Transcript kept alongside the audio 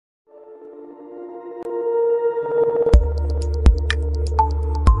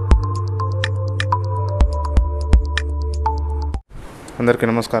అందరికీ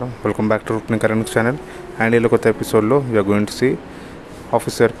నమస్కారం. Welcome back to రూప్నికరణ్స్ channel. And ఇలా కొత్త ఎపిసోడ్లో you're going to see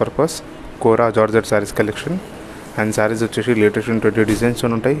office wear purpose Kora georgette saris collection. And saris వచ్చేసి లేటెస్ట్ 20 డిజైన్స్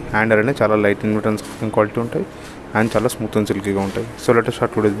ఉంటాయి. అండ్ అలానే చాలా లైట్ ఇన్ రిటర్న్స్ క్వాలిటీ ఉంటాయి. అండ్ చాలా స్మూత్ అండ్ సిల్కీగా ఉంటాయి. So let us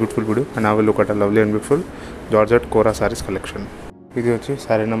start today's beautiful video and have a look at a lovely and beautiful georgette Kora saris collection. ఇది వచ్చి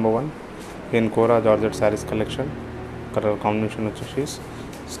sari number 1 in Kora georgette saris collection. Colour combination వచ్చేసి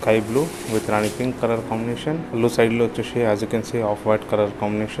sky blue with Rani pink colour combination. Blue సైడ్లో వచ్చేసి as you can see off white colour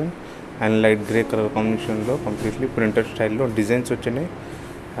combination and light grey colour కాంబినేషన్లో completely printed స్టైల్లో designs వచ్చినాయి.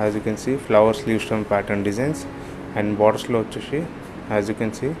 As you can see flower slew stone pattern designs and బార్డర్స్లో వచ్చేసి as you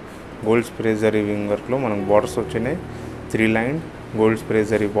can see gold spray zari wing వర్క్లో మనకు borders వచ్చినాయి. 3 line gold spray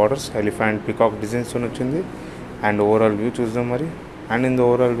zari borders elephant peacock designs వచ్చింది. And overall view చూద్దాం మరి. And in the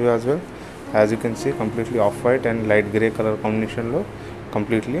overall view as well as you can see completely off white and light grey colour కాంబినేషన్లో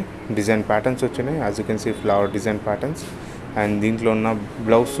completely design patterns వచ్చినాయి. As you can see flower design patterns. And దీంట్లో ఉన్న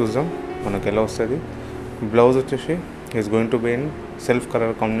blouse చూద్దాం మనకు ఎలా వస్తుంది. బ్లౌజ్ వచ్చేసి is going to be in self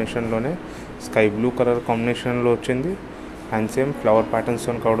colour కాంబినేషన్లోనే sky blue colour కాంబినేషన్లో వచ్చింది. అండ్ సేమ్ ఫ్లవర్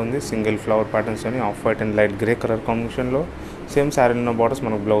ప్యాటర్న్స్తో కూడా ఉంది. Single flower ప్యాటర్న్స్తోని off white and light grey colour కాంబినేషన్లో సేమ్ శారీ ఉన్న బార్డర్స్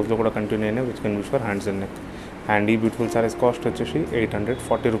మనకు బ్లౌజ్లో కూడా కంటిన్యూ అయినాయి which can use for hands and neck. And ఈ బ్యూటిఫుల్ శారీస్ కాస్ట్ వచ్చేసి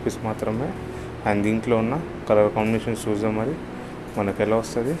 840 రూపీస్ మాత్రమే. అండ్ దీంట్లో ఉన్న కలర్ కాంబినేషన్స్ చూద్దాం మరి మనకు ఎలా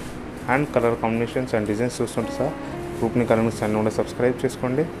వస్తుంది. And colour combinations and designs చూస్తుంటే సార్ రూప్నికరణ్స్ ఛానల్ కూడా సబ్స్క్రైబ్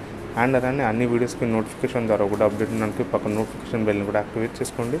చేసుకోండి. అండ్ అలానే అన్ని వీడియోస్కి నోటిఫికేషన్ ద్వారా కూడా అప్డేట్ ఉండడానికి పక్కన నోటిఫికేషన్ బెల్ని కూడా యాక్టివేట్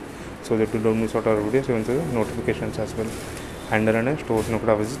చేసుకోండి. So that you don't miss out our videos even notifications as well. And అలానే స్టోర్స్ని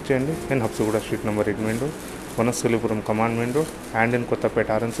కూడా విజిట్ చేయండి. In Habsiguda street number 8 main road, Vanasthalipuram command main road and in Kothapeta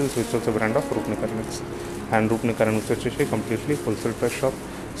ఆర్ఎన్సిల్స్ which also brand of రూప్నికరణ్స్. And రూప్నికరణ్స్ వచ్చేసి completely wholesale price shop.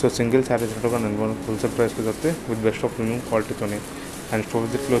 So single saris కూడా నేను wholesale ప్రైస్లో దొరికితే with best of premium క్వాలిటీతోనే. And store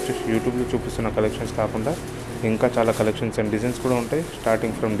విజిట్లో వచ్చేసి యూట్యూబ్లో చూపిస్తున్న కలెక్షన్స్ కాకుండా ఇంకా చాలా కలెక్షన్స్ అండ్ డిజైన్స్ కూడా ఉంటాయి.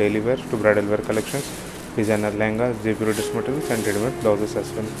 Starting from daily wear to bridal wear collections, designer lehengas, Jaipur dress materials and readymade blouses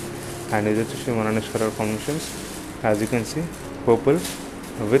as well. And ఇది వచ్చేసి మన next colour combinations as you can see purple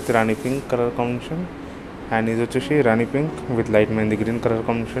with Rani pink colour combination. And ఇది వచ్చేసి రాణి pink with light mehndi green colour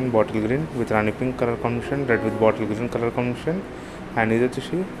combination, bottle green with Rani pink colour combination, red with bottle green colour combination. And ఇది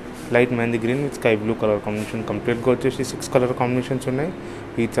వచ్చేసి light mehndi green with sky blue colour combination. కంప్లీట్గా వచ్చేసి 6 colour combinations ఉన్నాయి.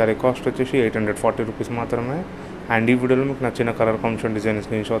 ఈ sorry cost వచ్చేసి 840 rupees మాత్రమే. And ఈ వీడియోలో మీకు నచ్చిన colour combination design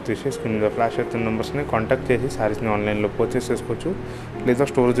screen shot తీసి స్క్రీన్ మీద ఫ్లాష్ అవుతున్న నెంబర్స్ని కాంటాక్ట్ చేసి శారీస్ని ఆన్లైన్లో పర్చేస్ చేసుకోవచ్చు లేదా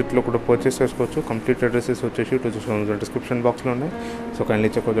స్టోర్ విజిట్లో కూడా పర్చేస్ చేసుకోవచ్చు. కంప్లీట్ అడ్రసెస్ వచ్చేసి డిస్క్రిప్షన్ బాక్స్లో ఉన్నాయి. So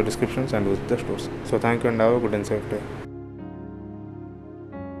kindly check out the descriptions and with the stores. So thank you and have a good and safe day.